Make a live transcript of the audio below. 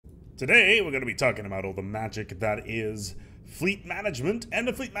Today, we're going to be talking about all the magic that is fleet management and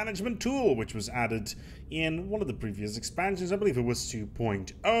the fleet management tool, which was added in one of the previous expansions. I believe it was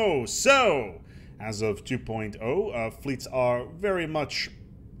 2.0. So, as of 2.0, fleets are very much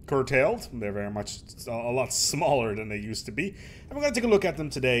curtailed. They're very much a lot smaller than they used to be. And we're going to take a look at them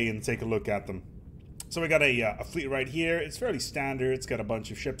today and take a look at them. So we got a fleet right here. It's fairly standard. It's got a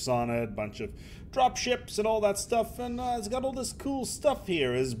bunch of ships on it, a bunch of drop ships and all that stuff, and it's got all this cool stuff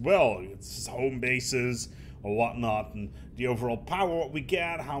here as well. It's home bases or whatnot, and the overall power what we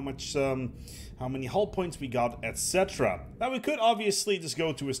get, how many hull points we got, etc. Now we could obviously just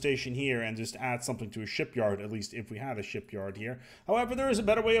go to a station here and just add something to a shipyard, at least if we had a shipyard here. However, there is a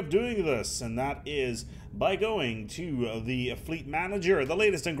better way of doing this, and that is by going to the Fleet Manager, the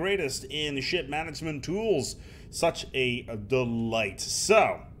latest and greatest in ship management tools. Such a delight.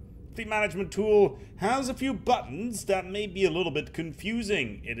 So, Fleet Management Tool has a few buttons that may be a little bit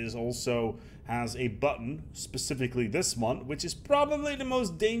confusing. It is also has a button, specifically this one, which is probably the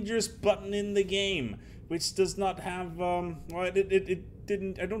most dangerous button in the game, which does not have, well, it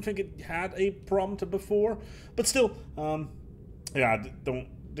didn't, I don't think it had a prompt before, but still, yeah,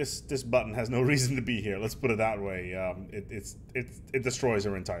 this button has no reason to be here. Let's put it that way. It destroys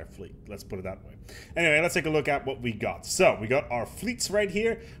our entire fleet. Let's put it that way. Anyway, let's take a look at what we got. So we got our fleets right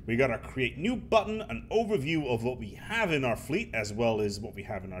here. We got our create new button, an overview of what we have in our fleet, as well as what we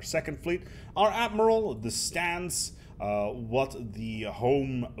have in our second fleet. Our admiral, the stance, what the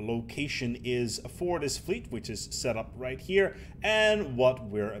home location is for this fleet, which is set up right here, and what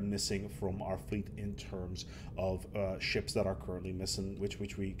we're missing from our fleet in terms of ships that are currently missing, which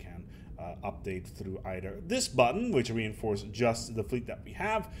we can update through either this button, which reinforces just the fleet that we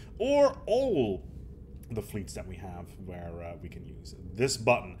have, or all the fleets that we have where we can use this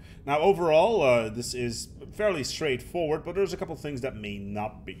button. Now overall, this is fairly straightforward, but there's a couple things that may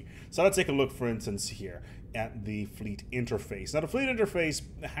not be. So let's take a look, for instance, here at the fleet interface. Now the fleet interface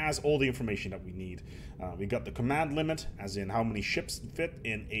has all the information that we need. We got the command limit, as in how many ships fit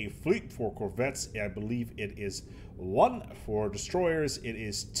in a fleet. For corvettes, I believe it is 1. For destroyers, it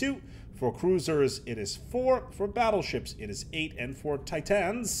is 2. For cruisers, it is 4. For battleships, it is 8. And for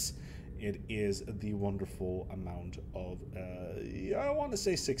titans, it is the wonderful amount of, I want to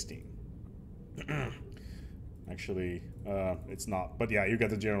say 16. Actually, it's not. But yeah, you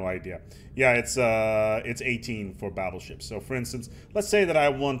get the general idea. Yeah, it's 18 for battleships. So for instance, let's say that I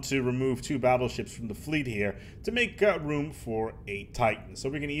want to remove 2 battleships from the fleet here to make room for a Titan. So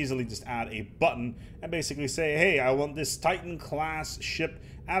we can easily just add a button and basically say, hey, I want this Titan class ship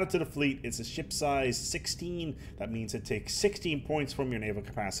added to the fleet. It's a ship size 16. That means it takes 16 points from your naval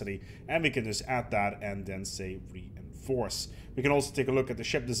capacity, and we can just add that and then say reinforce. We can also take a look at the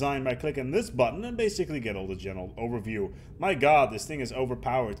ship design by clicking this button and basically get all the general overview. My god, this thing is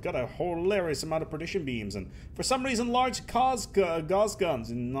overpowered. It's got a hilarious amount of perdition beams and for some reason large gauze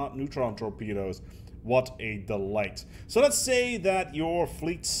guns and not neutron torpedoes. What a delight. So let's say that your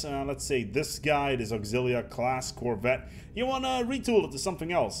fleet's, let's say this guy, this Auxilia class corvette, you want to retool it to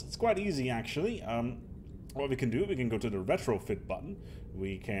something else. It's quite easy actually. What we can do, we can go to the retrofit button.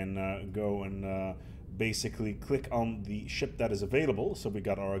 We can go and basically click on the ship that is available. So we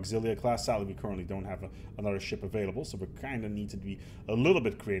got our Auxilia class. Sadly, we currently don't have another ship available, so we kind of need to be a little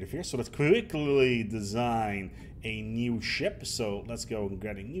bit creative here. So let's quickly design a new ship. So let's go and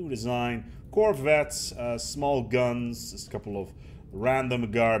get a new design. Corvettes, small guns, just a couple of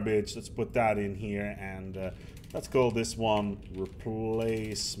random garbage. Let's put that in here, and let's call this one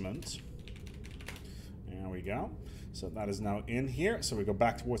replacement. There we go. So that is now in here. So we go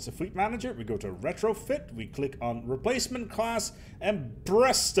back towards the fleet manager. We go to retrofit. We click on replacement class, and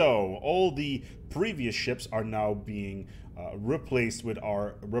presto, all the previous ships are now being replaced with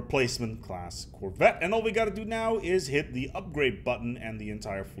our replacement class corvette. And all we got to do now is hit the upgrade button, and the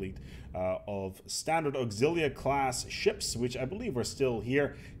entire fleet of standard Auxilia class ships, which I believe are still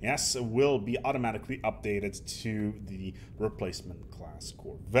here, yes, will be automatically updated to the replacement class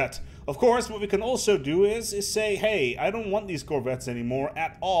corvette. Of course, what we can also do is say, hey, I don't want these corvettes anymore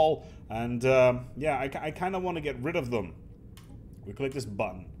at all, and yeah, I kind of want to get rid of them. We click this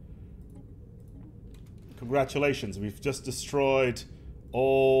button. Congratulations, we've just destroyed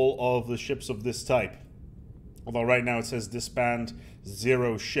all of the ships of this type. Although right now it says disband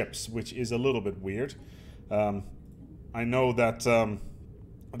 0 ships, which is a little bit weird. I know that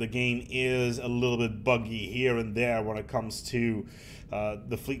the game is a little bit buggy here and there when it comes to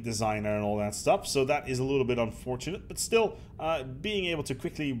the fleet designer and all that stuff, so that is a little bit unfortunate, but still being able to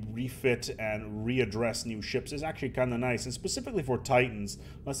quickly refit and readdress new ships is actually kind of nice. And specifically for Titans,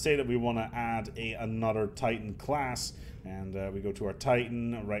 let's say that we want to add another Titan class. And we go to our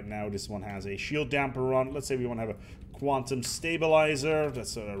Titan. Right now, this one has a shield damper on. Let's say we want to have a quantum stabilizer.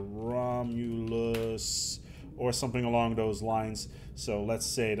 That's a Romulus or something along those lines. So let's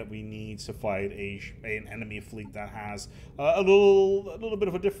say that we need to fight an enemy fleet that has a little bit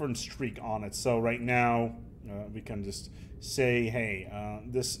of a different streak on it. So right now, we can just say, hey,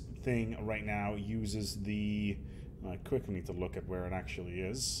 this thing right now uses the... I quickly need to look at where it actually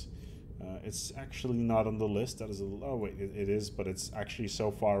is. It's actually not on the list. That is oh wait, it is, but it's actually so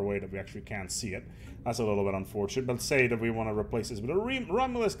far away that we actually can't see it. That's a little bit unfortunate. But say that we want to replace this with a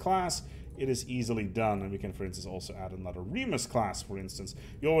Romulus class, it is easily done, and we can, for instance, also add another Remus class. For instance,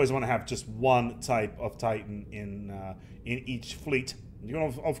 you always want to have just one type of Titan in each fleet. You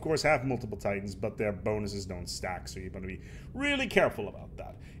can, of course, have multiple Titans, but their bonuses don't stack, so you're going to be really careful about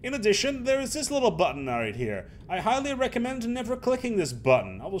that. In addition, there is this little button right here. I highly recommend never clicking this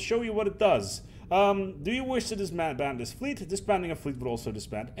button. I will show you what it does. Do you wish to disband this fleet? Disbanding a fleet would also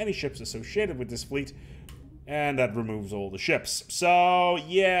disband any ships associated with this fleet, and that removes all the ships. So,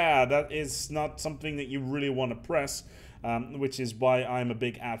 yeah, that is not something that you really want to press. Which is why I'm a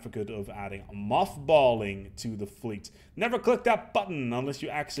big advocate of adding mothballing to the fleet. Never click that button unless you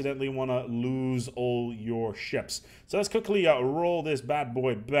accidentally want to lose all your ships. So let's quickly roll this bad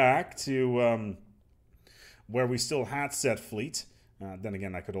boy back to where we still had said fleet. Then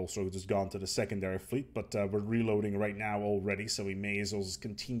again, I could also just gone to the secondary fleet, but we're reloading right now already, so we may as well just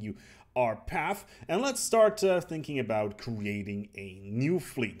continue our path. And let's start thinking about creating a new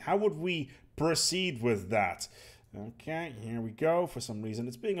fleet. How would we proceed with that? Okay, here we go. For some reason,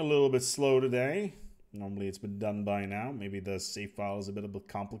 it's being a little bit slow today. Normally, it's been done by now. Maybe the save file is a bit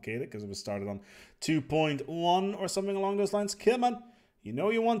complicated because it was started on 2.1 or something along those lines. Come on. You know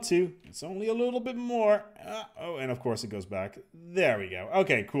you want to. It's only a little bit more. Oh, and of course, it goes back. There we go.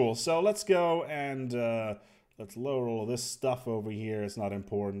 Okay, cool. So let's go and let's lower all of this stuff over here. It's not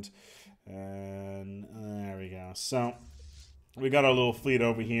important. And there we go. So... we got our little fleet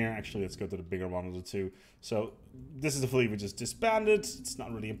over here. Actually, let's go to the bigger one of the two. So this is the fleet we just disbanded. It's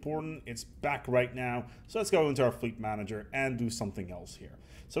not really important. It's back right now. So let's go into our fleet manager and do something else here.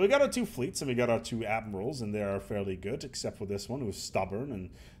 So we got our two fleets and we got our two admirals, and they are fairly good, except for this one who's stubborn and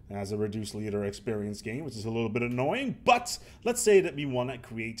has a reduced leader experience gain, which is a little bit annoying. But let's say that we want to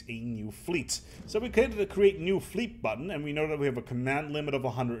create a new fleet. So we click the create new fleet button, and we know that we have a command limit of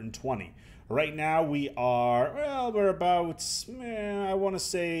 120. Right now we are, well, we're about, I want to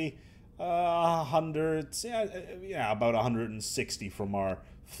say 100, yeah, about 160 from our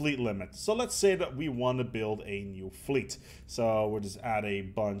fleet limit. So let's say that we want to build a new fleet. So we'll just add a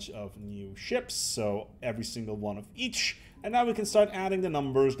bunch of new ships, so every single one of each. And now we can start adding the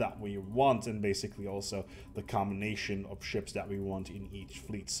numbers that we want, and basically also the combination of ships that we want in each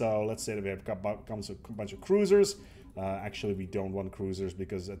fleet. So let's say that we have a bunch of cruisers. Actually, we don't want cruisers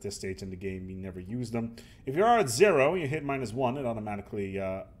because at this stage in the game, we never use them. If you are at 0, you hit -1, it automatically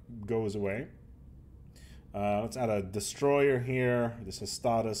goes away. Let's add a destroyer here. This is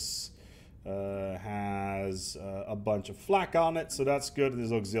status. Has a bunch of flak on it, so that's good.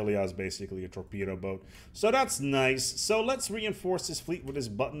 This Auxilia is basically a torpedo boat, so that's nice. So let's reinforce this fleet with this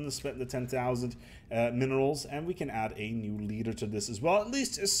button, spend the 10,000 minerals, and we can add a new leader to this as well, at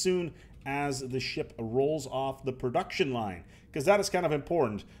least as soon as the ship rolls off the production line, because that is kind of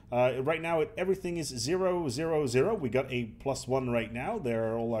important. Right now, everything is 0, 0, 0. We got a +1 right now.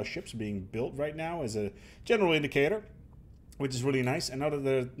 There are all our ships being built right now as a general indicator, which is really nice. And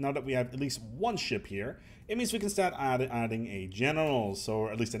now that we have at least one ship here, it means we can start adding a general, so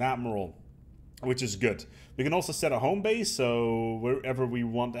at least an admiral, which is good. We can also set a home base, so wherever we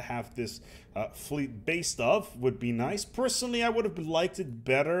want to have this fleet based off would be nice. Personally, I would have liked it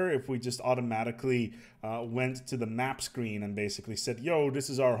better if we just automatically went to the map screen and basically said, yo, this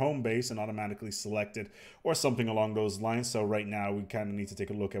is our home base, and automatically selected, or something along those lines. So right now, we kind of need to take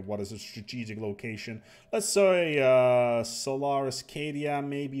a look at what is a strategic location. Let's say Stellaris, Cadia,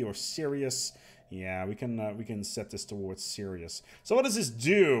 maybe, or Sirius. Yeah, we can set this towards Sirius. So what does this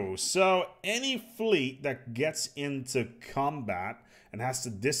do? So any fleet that gets into combat and has to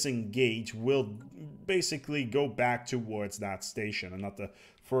disengage will basically go back towards that station and not the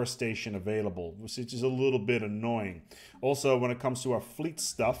first station available, which is a little bit annoying. Also, when it comes to our fleet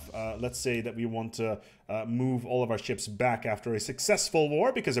stuff, let's say that we want to move all of our ships back after a successful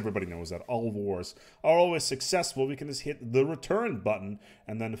war, because everybody knows that all wars are always successful. We can just hit the return button,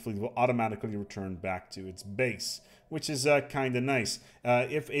 and then the fleet will automatically return back to its base. which is kind of nice.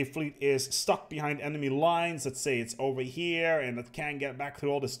 If a fleet is stuck behind enemy lines, let's say it's over here and it can't get back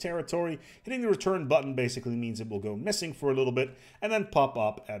through all this territory, hitting the return button basically means it will go missing for a little bit and then pop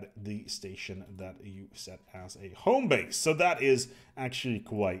up at the station that you set as a home base. So that is actually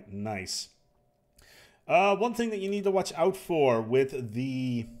quite nice. One thing that you need to watch out for with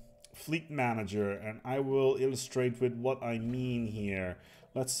the fleet manager, and I will illustrate with what I mean here.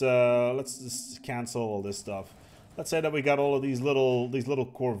 Let's just cancel all this stuff. Let's say that we got all of these little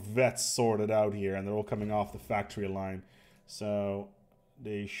corvettes sorted out here, and they're all coming off the factory line. So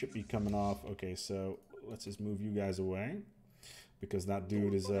they should be coming off. Okay, so let's just move you guys away because that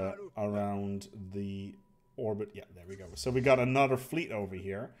dude is around the orbit. Yeah, there we go. So we got another fleet over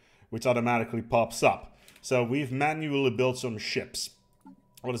here, which automatically pops up. So we've manually built some ships.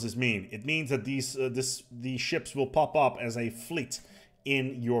 What does this mean? It means that these ships will pop up as a fleet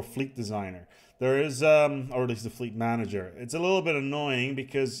in your fleet designer. There is, or at least the fleet manager. It's a little bit annoying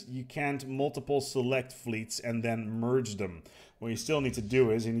because you can't multiple select fleets and then merge them. What you still need to do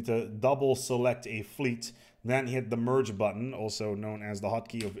is you need to double select a fleet, then hit the merge button, also known as the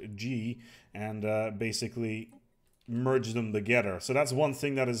hotkey of G, and basically merge them together. So that's one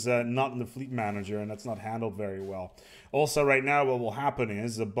thing that is not in the fleet manager, and that's not handled very well. Also, right now what will happen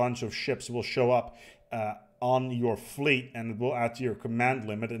is a bunch of ships will show up on your fleet, and it will add to your command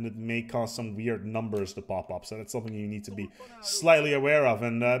limit, and it may cause some weird numbers to pop up. So that's something you need to be slightly aware of.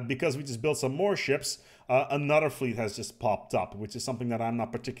 And because we just built some more ships, another fleet has just popped up, which is something that I'm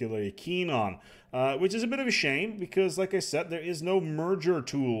not particularly keen on, which is a bit of a shame because, like I said, there is no merger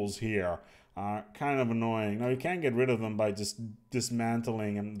tools here. Kind of annoying. Now, you can get rid of them by just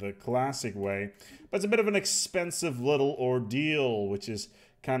dismantling them the classic way, but it's a bit of an expensive little ordeal, which is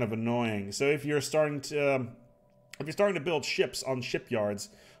kind of annoying. So if you're starting to build ships on shipyards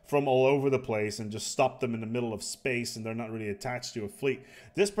from all over the place and just stop them in the middle of space and they're not really attached to a fleet,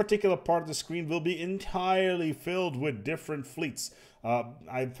 this particular part of the screen will be entirely filled with different fleets.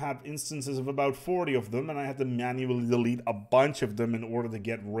 I've had instances of about 40 of them, and I had to manually delete a bunch of them in order to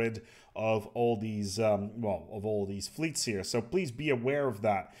get rid of all these, all these fleets here. So please be aware of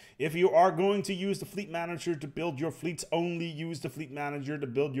that. If you are going to use the fleet manager to build your fleets, only use the fleet manager to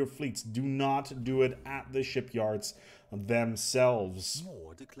build your fleets. Do not do it at the shipyards themselves.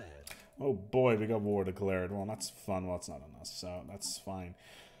 War declared. Oh boy, we got war declared. Well, that's fun. Well, it's not on us, so that's fine.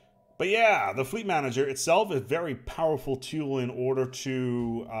 But yeah, the fleet manager itself is a very powerful tool in order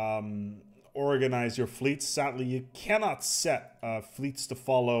to organize your fleets. Sadly, you cannot set fleets to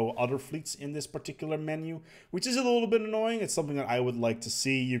follow other fleets in this particular menu, which is a little bit annoying. It's something that I would like to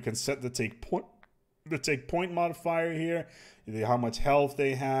see. You can set the take point modifier here, how much health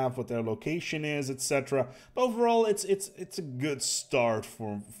they have, what their location is, etc. But overall, it's a good start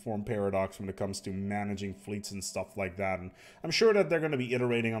for Paradox when it comes to managing fleets and stuff like that. And I'm sure that they're going to be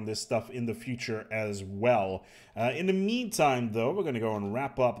iterating on this stuff in the future as well. In the meantime, though, we're going to go and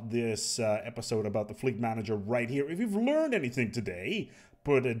wrap up this episode about the fleet manager right here. If you've learned anything today,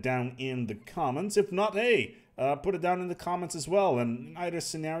 put it down in the comments. If not, hey, put it down in the comments as well. And in either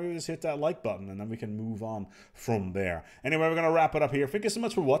scenario, just hit that like button and then we can move on from there. Anyway, we're going to wrap it up here. Thank you so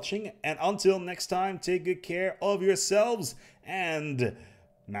much for watching. And until next time, take good care of yourselves and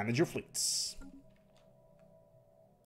manage your fleets.